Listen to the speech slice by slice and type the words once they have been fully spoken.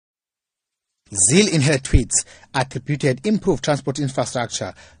Zeal in her tweets attributed improved transport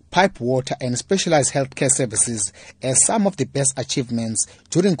infrastructure, pipe water and specialized healthcare services as some of the best achievements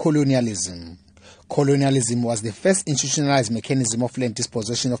during colonialism. Colonialism was the first institutionalized mechanism of land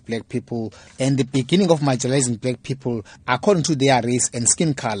dispossession of black people and the beginning of marginalizing black people according to their race and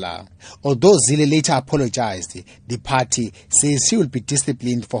skin color. Although Zille later apologized, the party says she will be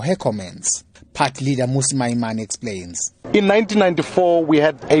disciplined for her comments. Party leader Musi Maimane explains. In 1994, we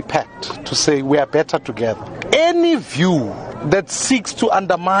had a pact to say we are better together. Any view that seeks to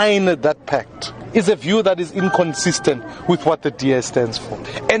undermine that pact is a view that is inconsistent with what the DA stands for.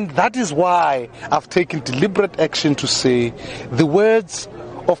 And that is why I've taken deliberate action to say the words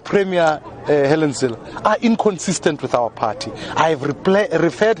of Premier Helen Zille are inconsistent with our party. I have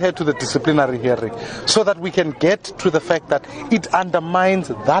referred her to the disciplinary hearing so that we can get to the fact that it undermines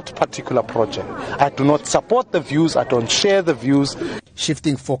that particular project. I do not support the views, I don't share the views.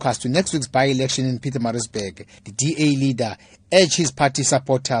 Shifting focus to next week's by-election in Pietermaritzburg, the DA leader urged his party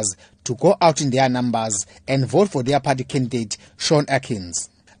supporters to go out in their numbers and vote for their party candidate, Shaun Atkins.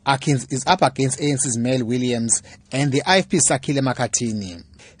 Atkins is up against ANC's Mel Williams and the IFP's Sakile Makhathini.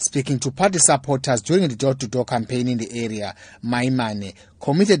 Speaking to party supporters during the door-to-door campaign in the area, Maimane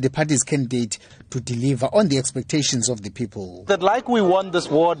committed the party's candidate to deliver on the expectations of the people. That like we won this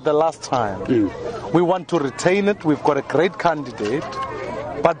ward the last time, we want to retain it. We've got a great candidate.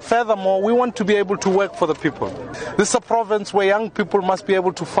 But furthermore, we want to be able to work for the people. This is a province where young people must be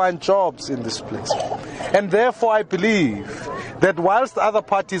able to find jobs in this place. And therefore, I believe that whilst other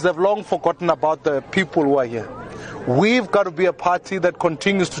parties have long forgotten about the people who are here, we've got to be a party that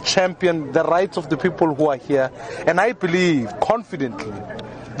continues to champion the rights of the people who are here. And I believe confidently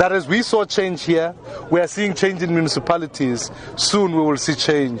that as we saw change here, we are seeing change in municipalities. Soon we will see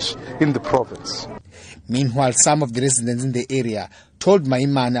change in the province. Meanwhile, some of the residents in the area told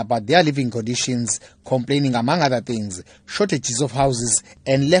Maimane about their living conditions, complaining among other things, shortages of houses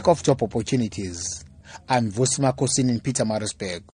and lack of job opportunities. I'm Vosima Kosin in Pietermaritzburg.